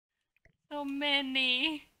So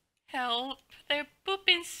many. Help. They're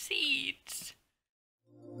pooping seeds.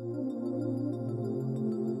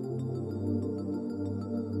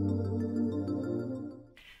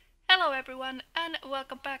 Hello everyone and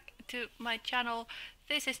welcome back to my channel.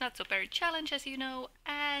 This is not So Berry Challenge, as you know,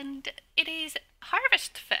 and it is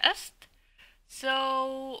Harvest Fest.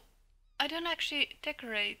 So I don't actually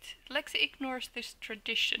decorate. Lexie ignores this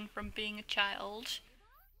tradition from being a child.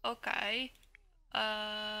 Okay.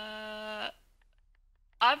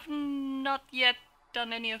 I've not yet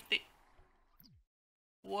done any of the...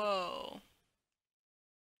 Whoa.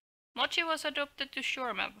 Mochi was adopted to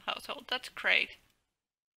Shoremap household. That's great.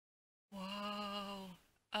 Whoa.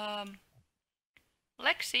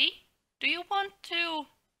 Lexie, do you want to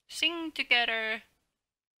sing together?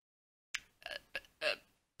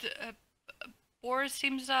 Or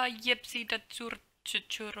simsa jepsi da tsur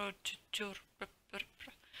chuchuro chuchur.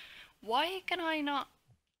 Why can I not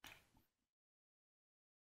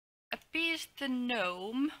appease the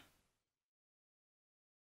gnome?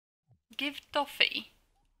 Give toffee.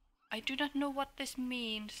 I do not know what this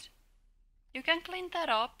means. You can clean that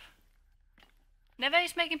up. Nevaeh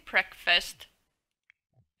is making breakfast.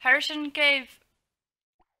 Harrison gave...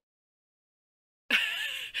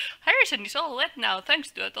 Harrison is all wet now, thanks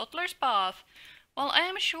to a toddler's bath. Well, I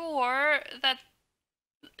am sure that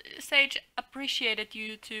Sage appreciated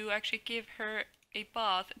you to actually give her a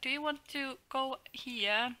bath. Do you want to go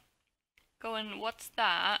here? Go and what's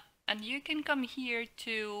that? And you can come here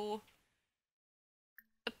to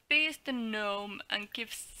appease the gnome and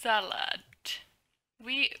give salad.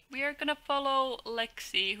 We are gonna follow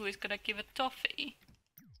Lexie, who is gonna give a toffee.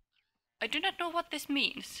 I do not know what this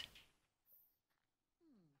means.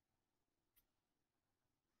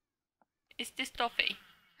 Is this toffee?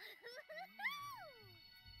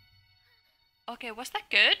 Okay, was that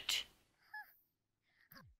good?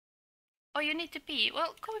 Oh, you need to pee.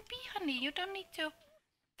 Well, go and pee, honey. You don't need to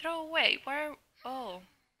throw away. Where? Oh,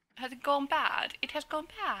 has it gone bad? It has gone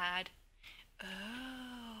bad.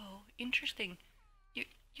 Oh, interesting.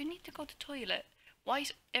 You need to go to the toilet. Why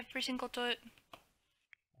is every single toilet?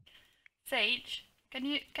 Sage, can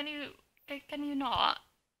you not?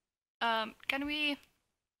 Can we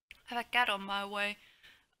have a cat on my way?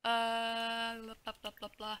 Blah blah blah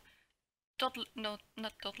blah. No,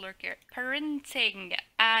 not toddler care. Parenting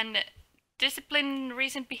and discipline,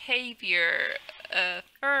 recent behavior.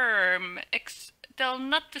 Firm. Tell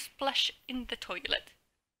not to splash in the toilet.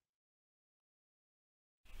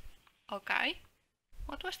 Okay.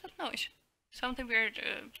 What was that noise? Something weird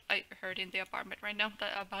I heard in the apartment right now.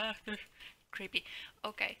 Creepy.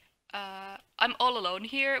 Okay. I'm all alone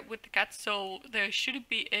here with the cat, so there shouldn't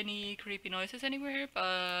be any creepy noises anywhere,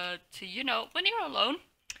 but you know, when you're alone,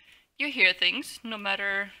 you hear things, no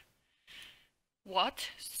matter what,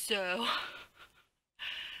 so...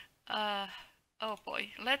 oh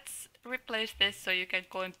boy, let's replace this so you can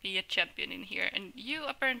go and be a champion in here. And you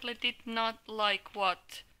apparently did not like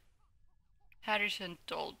what Harrison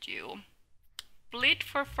told you. Plead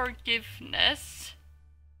for forgiveness.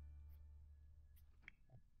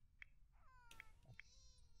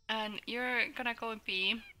 And you're gonna go and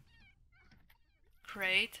be...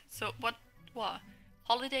 Great. So what?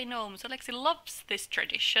 Holiday gnomes. Alexi loves this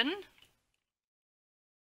tradition.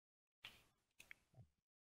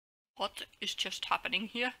 What is just happening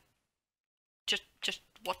here? Just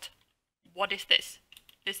what? What is this?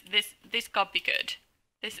 This can't be good.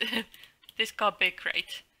 This can't be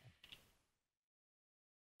great.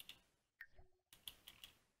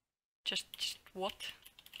 Just what?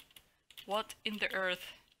 What in the earth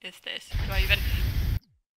is this? Do I even...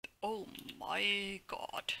 Oh my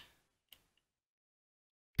god.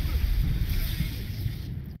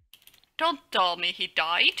 Don't tell me he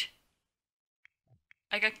died.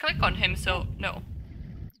 I can click on him, so no.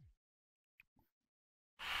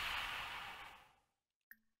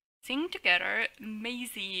 Sing together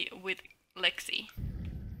Maisie with Lexie.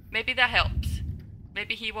 Maybe that helps.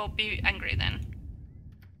 Maybe he won't be angry then.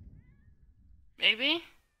 Maybe?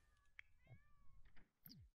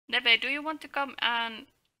 Nevaeh, do you want to come and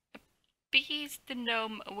appease the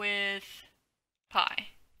gnome with pie?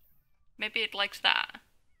 Maybe it likes that.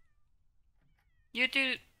 You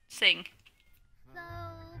do sing.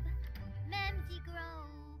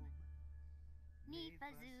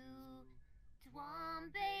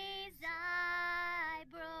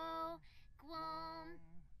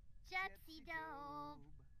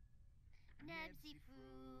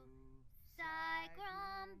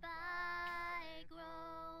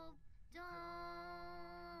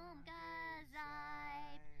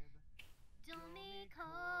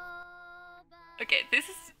 Okay, this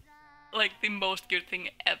is like the most good thing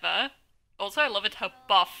ever. Also, I love it how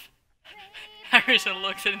buff Harrison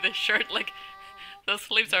looks in this shirt. Like, those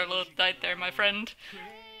sleeves are a little tight there, my friend.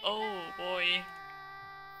 Oh boy.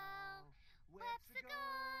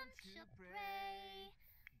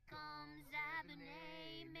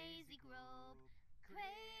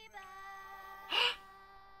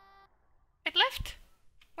 It left?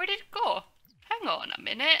 Where did it go? Hang on a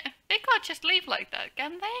minute. They can't just leave like that,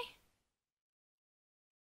 can they?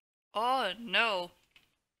 Oh no.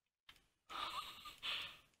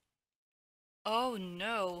 Oh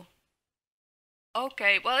no.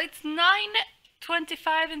 Okay, well it's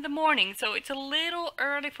 9:25 in the morning, so it's a little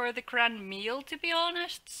early for the grand meal, to be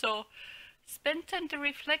honest. So spend time to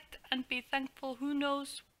reflect and be thankful. Who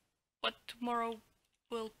knows what tomorrow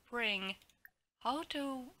will bring? How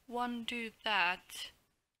do one do that?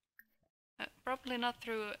 Probably not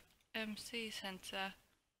through MC Center.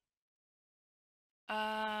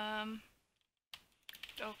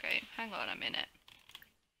 Okay, hang on a minute.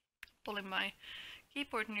 Pulling my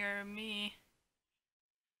keyboard near me.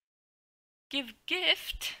 Give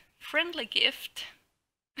gift? Friendly gift?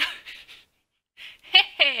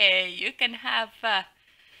 Hey, you can have a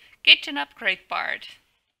kitchen upgrade part.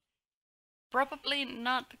 Probably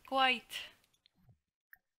not quite.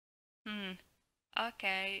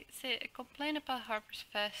 Okay, see, complain about Harper's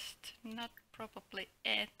Fest. Not probably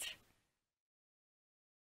it.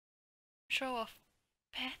 Show off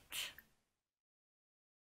pet.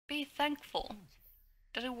 Be thankful.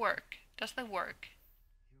 Does it work? Does that work?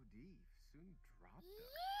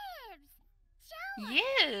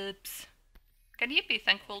 Yips! Can you be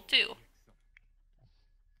thankful too?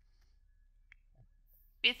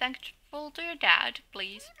 Be thankful to your dad,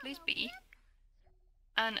 please. Please be.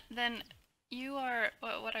 And then you are...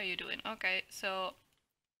 What are you doing? Okay, so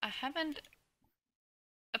I haven't...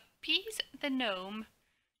 Appease the gnome.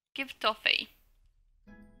 Give toffee.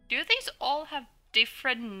 Do these all have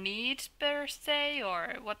different needs per se,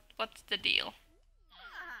 or what's the deal?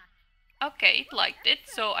 Okay, it liked it,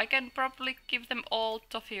 so I can probably give them all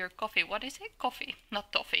toffee or coffee. What is it? Coffee,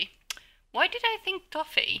 not toffee. Why did I think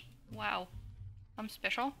toffee? Wow, I'm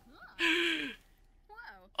special.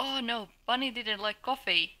 Oh no, Bunny didn't like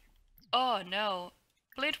coffee. Oh no,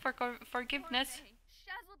 plead for forgiveness.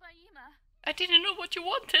 I didn't know what you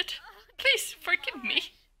wanted. Please forgive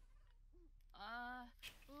me.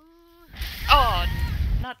 Oh,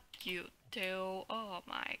 not you too. Oh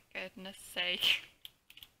my goodness sake.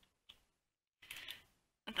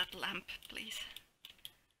 That lamp, please.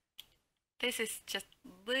 This is just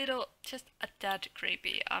a tad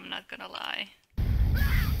creepy, I'm not gonna lie.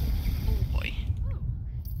 Oh boy.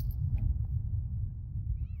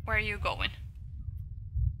 Where are you going?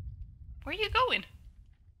 Where are you going?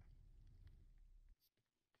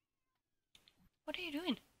 What are you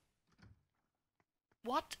doing?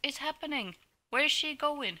 What is happening? Where is she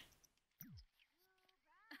going?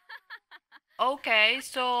 Okay,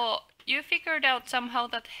 so you figured out somehow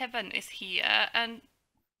that Heaven is here, and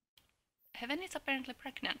Heaven is apparently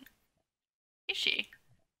pregnant. Is she?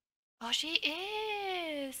 Oh, she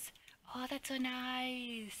is! Oh, that's so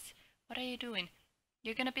nice. What are you doing?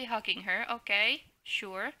 You're gonna be hugging her, okay?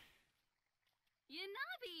 Sure.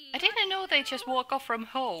 I didn't know they just walk off from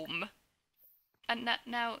home. And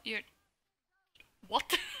now you're...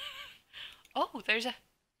 What? Oh, there's a...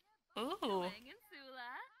 Oh.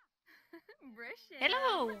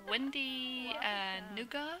 Hello, Wendy and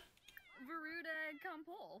Nuga.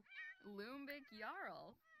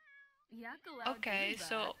 Okay,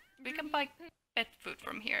 so we can buy pet food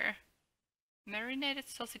from here. Marinated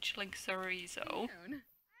sausage link chorizo.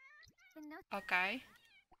 Okay.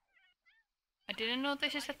 I didn't know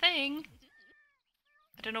this is a thing.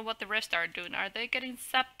 I don't know what the rest are doing. Are they getting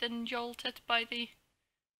zapped and jolted by the...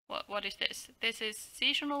 What is this? This is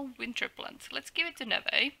seasonal winter plants. Let's give it to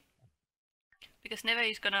Nevaeh. Because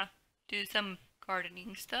Nevaeh is gonna do some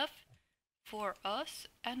gardening stuff for us.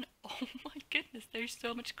 And oh my goodness, there's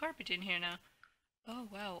so much garbage in here now. Oh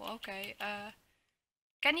wow, okay.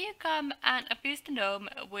 Can you come and appease the gnome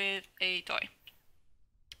with a toy?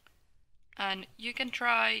 And you can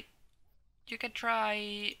try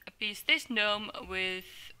appease this gnome with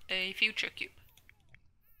a future cube.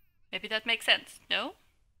 Maybe that makes sense, no?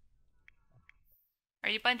 Are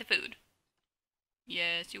you buying the food?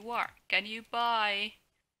 Yes, you are. Can you buy...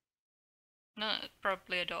 No,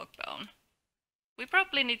 probably a dog bone. We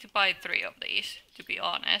probably need to buy 3 of these, to be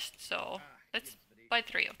honest, so let's buy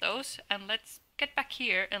 3 of those, and let's get back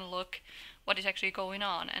here and look what is actually going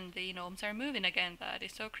on. And the gnomes are moving again. That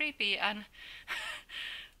is so creepy, and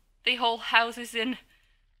the whole house is in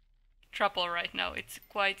trouble right now. It's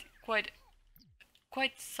quite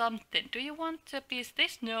quite something. Do you want to piece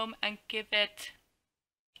this gnome and give it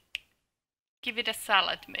a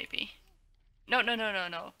salad, maybe? No.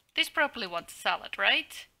 This probably wants salad,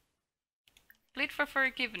 right? Plead for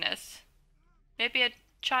forgiveness. Maybe a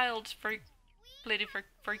child pleading for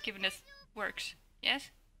forgiveness works. Yes?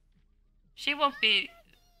 She won't be...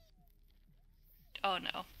 Oh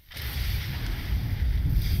no.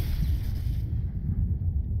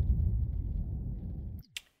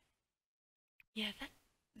 Yeah,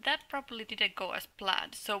 that probably didn't go as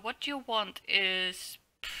planned. So what you want is...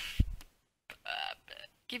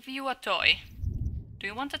 give you a toy. Do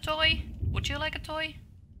you want a toy? Would you like a toy?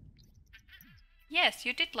 Yes,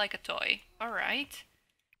 you did like a toy. Alright.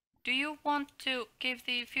 Do you want to give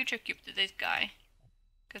the future cube to this guy?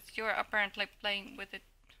 Because you're apparently playing with a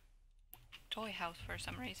toy house for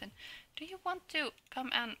some reason. Do you want to come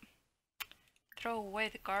and throw away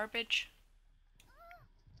the garbage?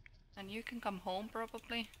 And you can come home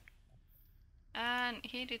probably. And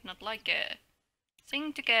he did not like it.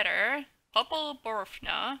 Sing together, Hobble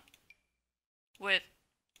Borfna with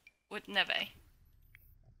Nevaeh.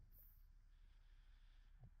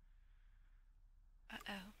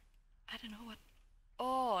 Uh-oh. I don't know what...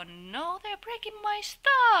 Oh no, they're breaking my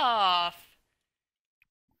stuff!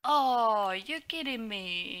 Oh, you're kidding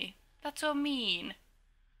me. That's so mean.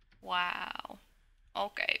 Wow.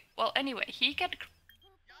 Okay, well anyway, he can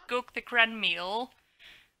cook the grand meal.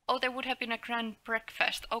 Oh, there would have been a grand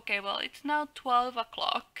breakfast. Okay, well it's now 12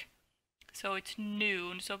 o'clock. So it's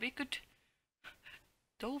noon, so we could...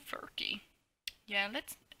 Dolfurkey. Yeah,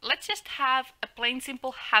 let's just have a plain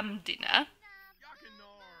simple ham dinner.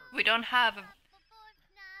 We don't have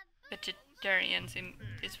vegetarians in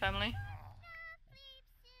this family.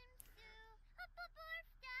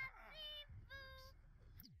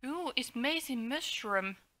 Who is Maisie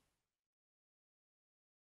Mushroom?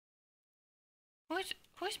 Who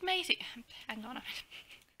is Maisie? Hang on a minute.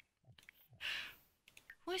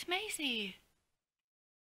 Who is Maisie?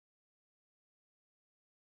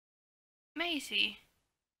 Maisie.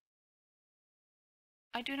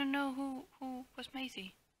 I do not know who was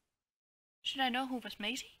Maisie. Should I know who was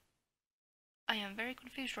Maisie? I am very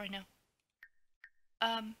confused right now.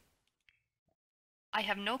 I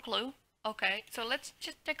have no clue. Okay, so let's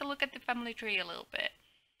just take a look at the family tree a little bit.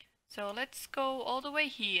 So let's go all the way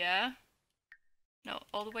here. No,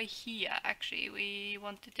 all the way here, actually. We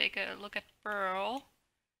want to take a look at Pearl.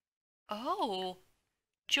 Oh!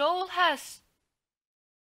 Joel has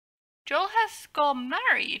got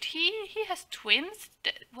married. He has twins.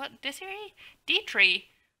 What, Desiree? Dietrich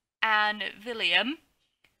and William.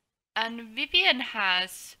 And Vivian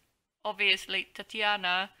has, obviously,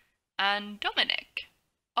 Tatiana and Dominic.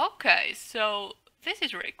 Okay, so this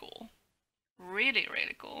is really cool. Really,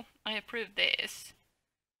 really cool. I approve this.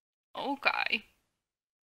 Okay.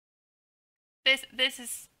 This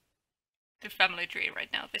is the family tree right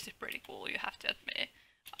now. This is pretty cool, you have to admit.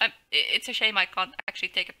 It's a shame I can't actually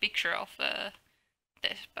take a picture of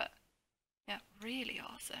this, but yeah, really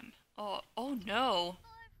awesome. Oh no.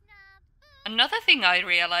 Another thing I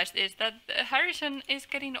realized is that Harrison is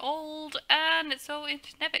getting old, and so is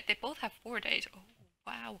Nevaeh. They both have 4 days. Oh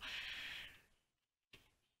wow.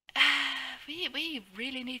 We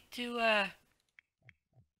really need to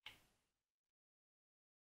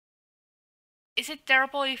Is it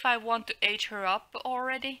terrible if I want to age her up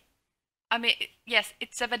already? I mean, yes,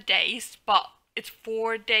 it's 7 days, but it's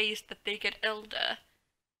 4 days that they get older.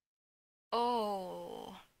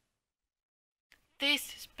 Oh.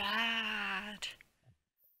 This is bad.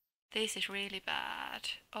 This is really bad.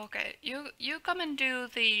 Okay, you come and do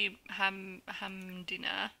the ham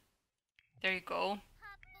dinner. There you go.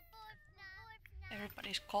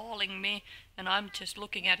 Everybody's calling me, and I'm just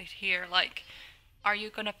looking at it here like, are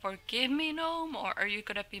you gonna forgive me, Gnome, or are you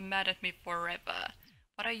gonna be mad at me forever?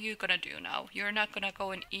 What are you gonna do now? You're not gonna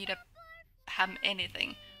go and eat a ham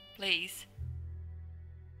anything. Please.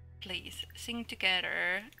 Please, sing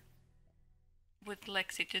together with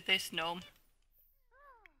Lexie to this gnome.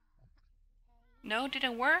 No,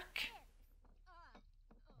 didn't work?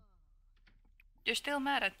 You're still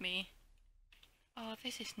mad at me. Oh,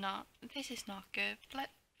 this is not good.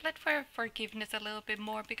 Let for forgiveness a little bit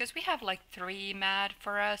more, because we have like 3 mad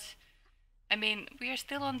for us. I mean, we are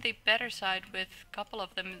still on the better side with a couple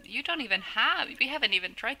of them. You don't even have, we haven't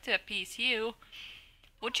even tried to appease you.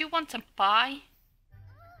 Would you want some pie?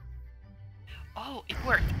 Oh, it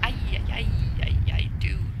worked.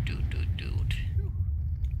 Dude.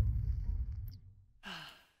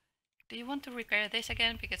 Do you want to repair this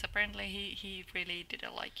again? Because apparently he really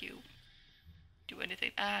didn't like you do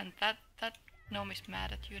anything. And that gnome is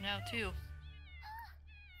mad at you now too.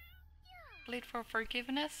 Plead for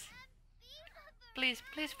forgiveness. Please,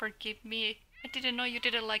 please forgive me. I didn't know you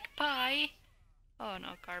didn't like pie. Oh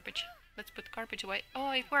no, garbage. Let's put garbage away.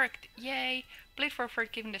 Oh, it worked. Yay. Plead for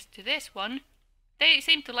forgiveness to this one. They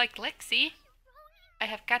seem to like Lexie. I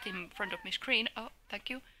have cat in front of my screen. Oh, thank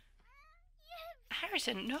you.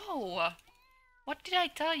 Harrison, no. What did I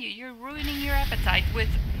tell you? You're ruining your appetite with...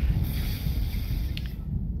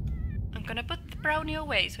 I'm gonna put the brownie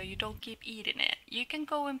away so you don't keep eating it. You can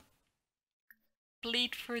go and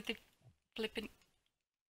plead for the flippin'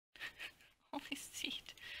 only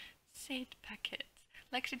seed packets.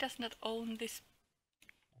 Lexie does not own this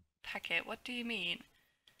packet. What do you mean?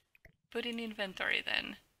 Put in inventory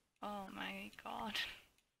then. Oh my god.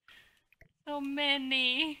 So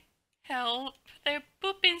many. Help. They're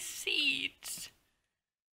pooping seeds.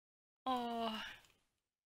 Oh.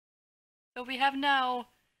 So we have now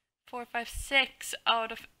 4, 5, 6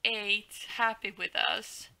 out of 8 happy with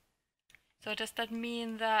us. So does that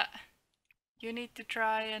mean that you need to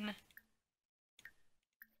try and...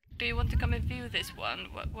 Do you want to come and view this one?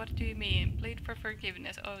 What do you mean? Plead for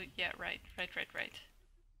forgiveness. Oh yeah, right.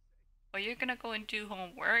 Oh, you're gonna go and do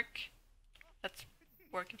homework? That's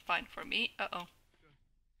working fine for me. Uh-oh.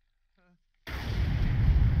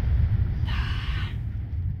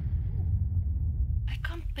 I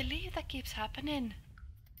can't believe that keeps happening.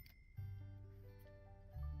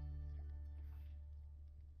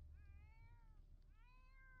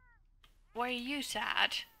 Why are you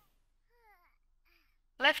sad?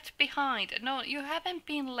 Left behind. No, you haven't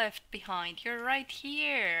been left behind. You're right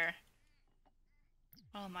here.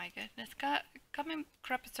 Oh my goodness. Come and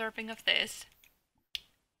grab a serving of this.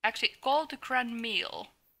 Actually, call the grand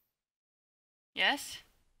meal. Yes?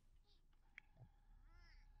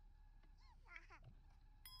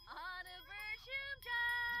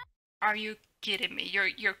 Are you kidding me?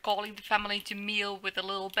 You're calling the family to meal with a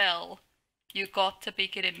little bell. You got to be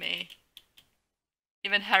kidding me.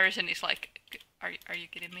 Even Harrison is like, are you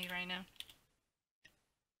kidding me right now?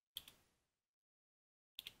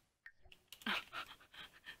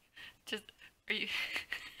 Just, are you...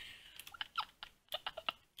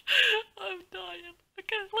 I'm dying.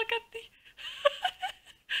 Look at the...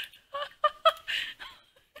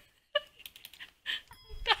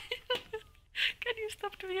 I'm dying. Can you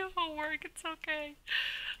stop doing your homework? It's okay.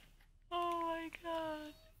 Oh my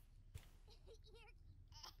god.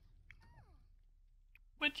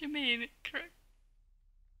 What do you mean?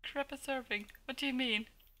 Crap a serving. What do you mean?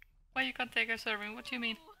 Why you can't take a serving? What do you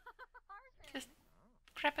mean? Just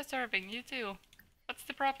crap a serving, you too. What's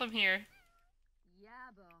the problem here?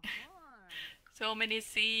 So many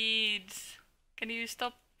seeds. Can you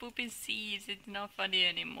stop pooping seeds? It's not funny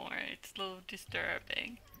anymore. It's a little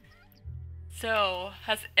disturbing. So,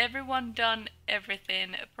 has everyone done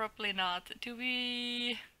everything? Probably not. Do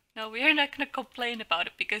we... No, we are not gonna complain about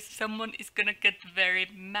it because someone is gonna get very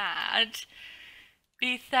mad.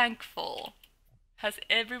 Be thankful. Has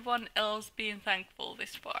everyone else been thankful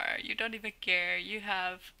this far? You don't even care. You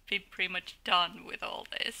have been pretty much done with all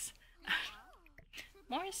this.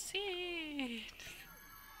 More seeds.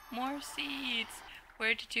 More seeds.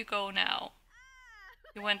 Where did you go now?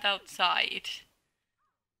 You went outside.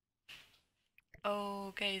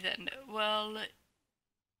 Okay then. Well,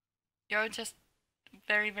 you're just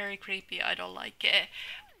very creepy. I don't like it.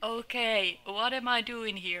 Okay, what am I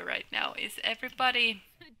doing here right now? Is everybody...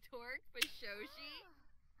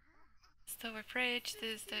 Store fridge,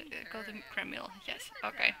 this, the golden cremil. Yes,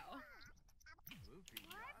 okay.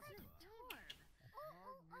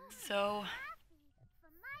 So...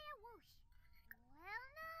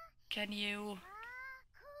 Can you...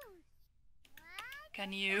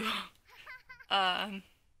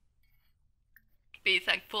 be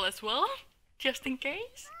thankful as well? Just in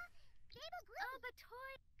case?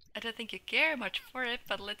 I don't think you care much for it,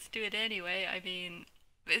 but let's do it anyway. I mean,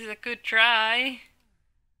 this is a good try.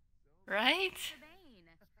 Right?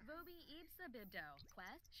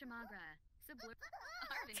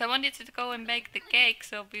 Someone needs to go and make the cake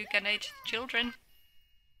so we can age the children.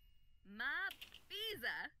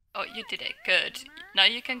 Oh, you did it. Good. Now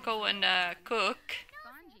you can go and cook.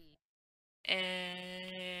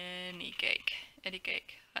 Any cake. Any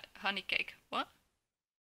cake. Honey cake. What?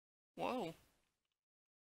 Whoa.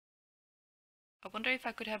 I wonder if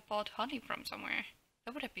I could have bought honey from somewhere.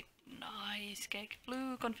 That would have been nice cake.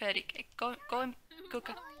 Blue confetti cake. Go and cook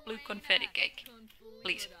a blue confetti cake.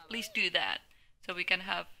 Please. Please do that. So we can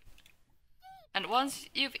have... And once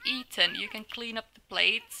you've eaten, you can clean up the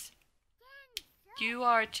plates. You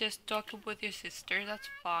are just talking with your sister. That's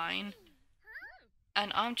fine.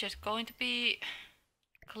 And I'm just going to be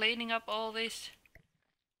cleaning up all this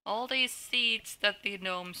All these seeds that the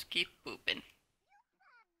gnomes keep pooping.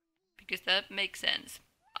 Because that makes sense.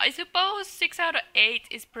 I suppose 6 out of 8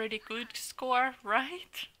 is pretty good score,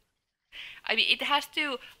 right? I mean, it has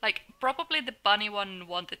to, like, probably the bunny one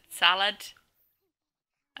wanted salad.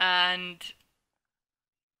 And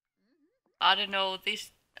I don't know,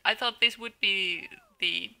 I thought this would be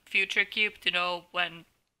the future cube to know when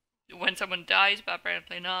someone dies, but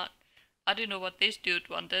apparently not. I don't know what this dude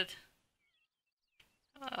wanted.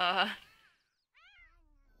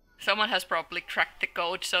 Someone has probably cracked the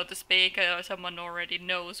code, so to speak, or someone already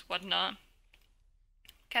knows what not.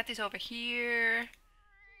 Cat is over here.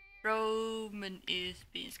 Roman is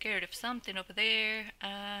being scared of something over there,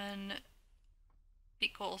 and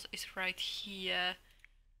Pickles is right here.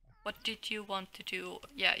 What did you want to do?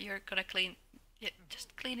 Yeah, you're gonna clean. Yeah,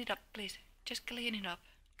 just clean it up, please. Just clean it up.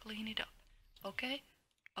 Clean it up. Okay?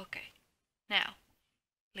 Okay. Now,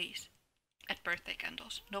 please. At birthday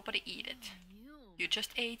candles. Nobody eat it. You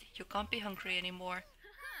just ate. You can't be hungry anymore.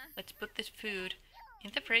 Let's put this food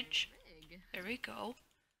in the fridge. There we go.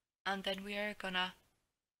 And then we are gonna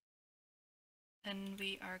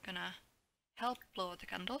help blow the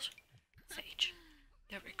candles. Sage.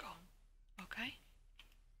 There we go. Okay.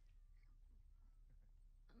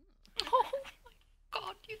 Oh my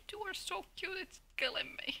god, you two are so cute, it's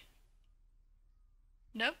killing me.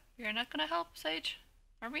 No, we are not gonna help, Sage.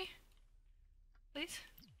 Are we? Please?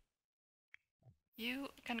 You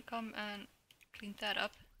can come and clean that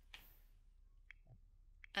up.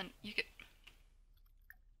 And you can...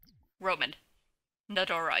 Roman.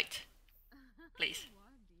 Not alright. Please.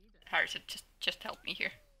 Harrison, just help me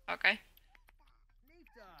here, okay?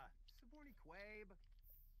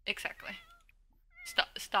 Exactly.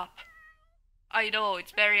 Stop. I know,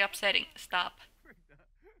 it's very upsetting. Stop.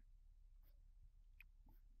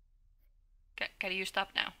 Can you stop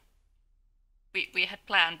now? We had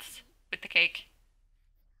plans with the cake.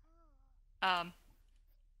 Don't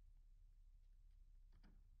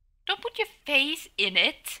put your face in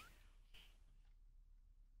it.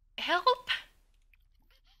 Help.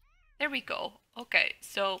 There we go. Okay,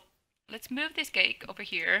 so let's move this cake over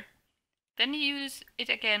here. Then use it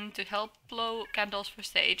again to help blow candles for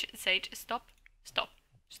Sage. Sage, stop. Stop.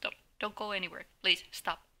 Stop. Don't go anywhere. Please,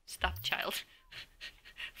 stop. Stop, child.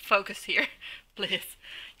 Focus here, please.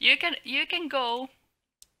 You can go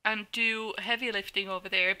and do heavy lifting over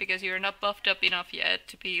there because you're not buffed up enough yet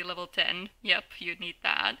to be level 10. Yep, you need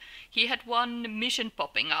that. He had one mission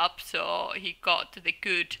popping up, so he got the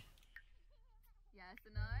good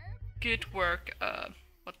work.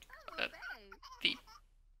 The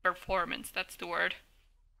performance, that's the word.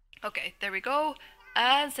 Okay, there we go.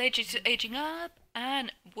 And Sage is aging up,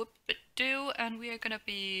 and whoop-a-doo, and we are gonna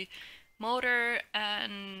be motor,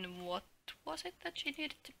 and what was it that she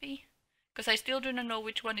needed to be? Because I still do not know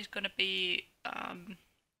which one is gonna be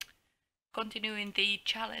continuing the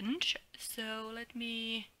challenge. So let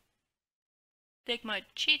me take my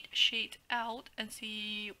cheat sheet out and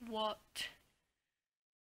see what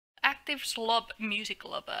active slob music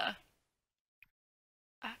lover.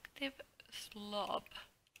 Active slob.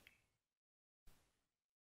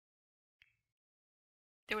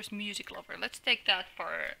 There was music lover. Let's take that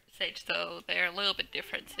for Sage, though they're a little bit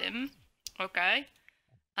different, Sim. Okay.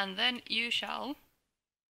 And then you shall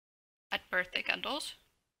at birthday candles.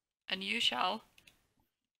 And you shall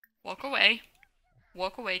walk away.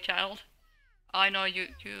 Walk away, child. I know you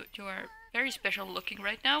are very special looking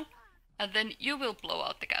right now. And then you will blow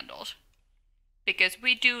out the candles. Because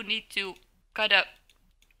we do need to kind of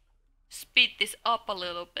speed this up a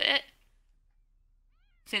little bit.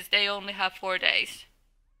 Since they only have 4 days.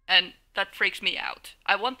 And that freaks me out.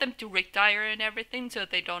 I want them to retire and everything so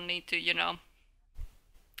they don't need to, you know,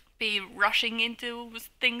 be rushing into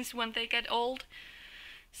things when they get old.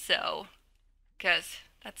 So, because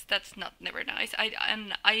that's never nice.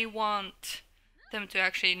 I want them to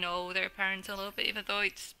actually know their parents a little bit, even though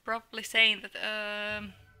it's probably saying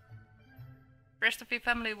that rest of your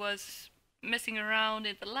family was messing around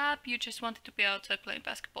in the lab. You just wanted to be outside playing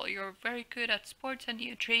basketball. You're very good at sports and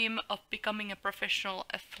you dream of becoming a professional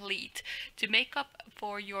athlete. To make up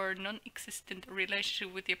for your non-existent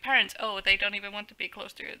relationship with your parents. Oh, they don't even want to be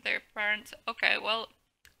close to their parents. Okay, well,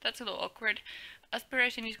 that's a little awkward.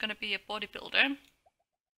 Aspiration is gonna be a bodybuilder.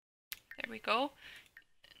 There we go.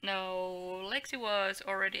 No, Lexie was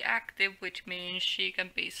already active, which means she can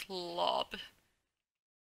be slob.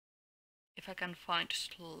 If I can find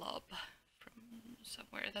slob from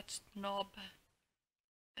somewhere, that's knob.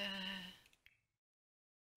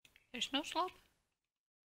 There's no slob?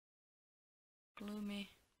 Gloomy.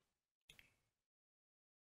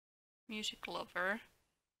 Music lover.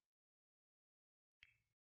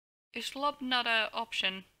 Is lob not an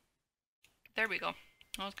option? There we go.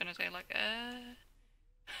 I was gonna say like,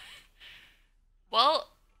 well,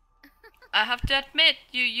 I have to admit,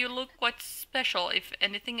 you look quite special, if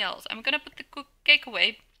anything else. I'm gonna put the cake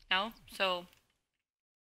away now, so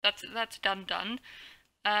that's done.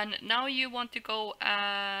 And now you want to go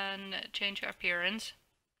and change your appearance.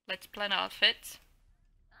 Let's plan outfits.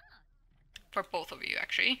 For both of you,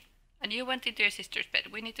 actually. And you went into your sister's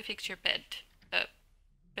bed. We need to fix your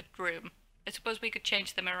bedroom. I suppose we could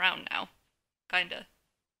change them around now. Kinda.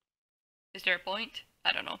 Is there a point?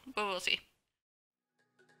 I don't know, but we'll see.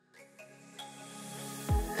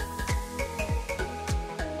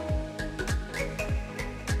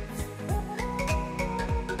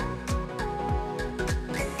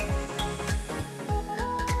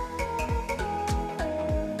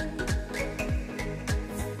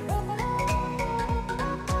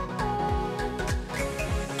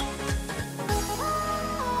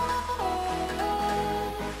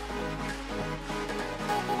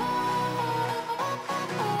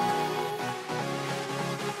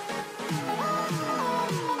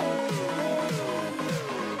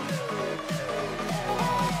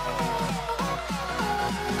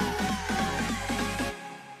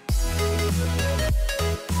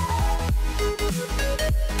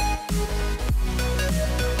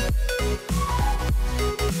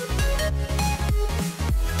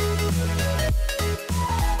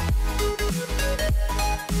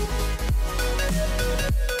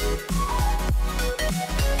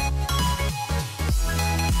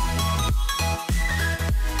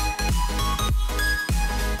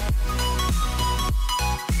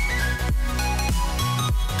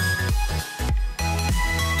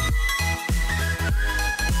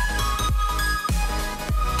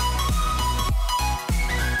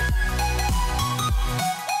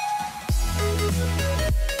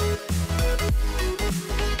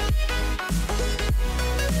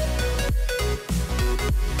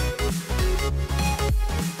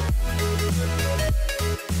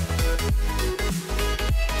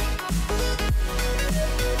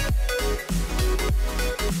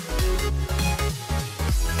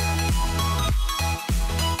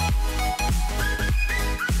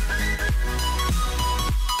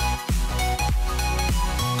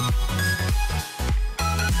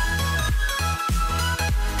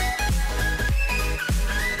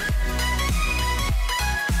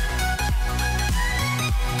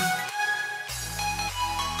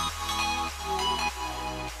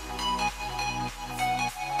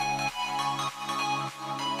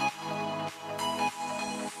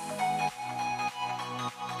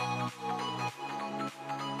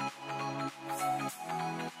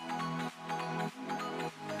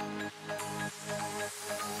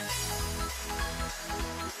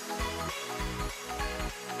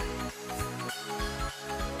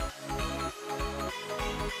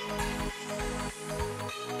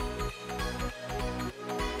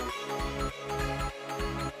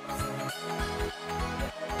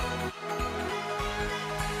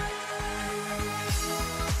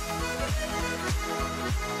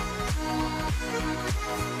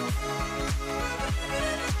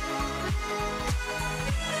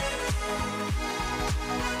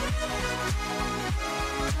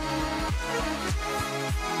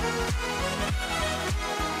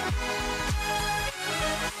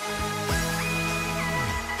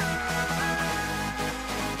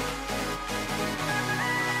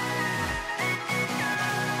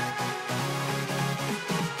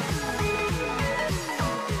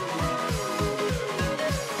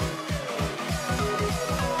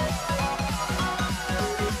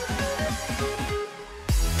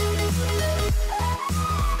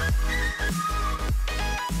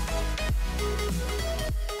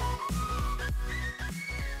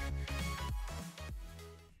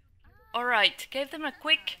 Alright, gave them a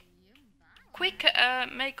quick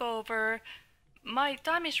makeover. My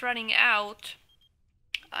time is running out.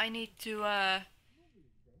 I need to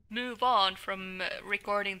move on from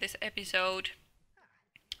recording this episode.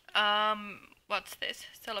 What's this?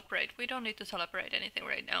 Celebrate. We don't need to celebrate anything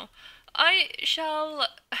right now. I shall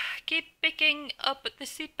keep picking up the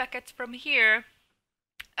seed packets from here,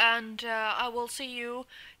 and I will see you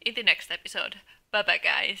in the next episode. Bye bye,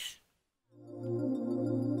 guys.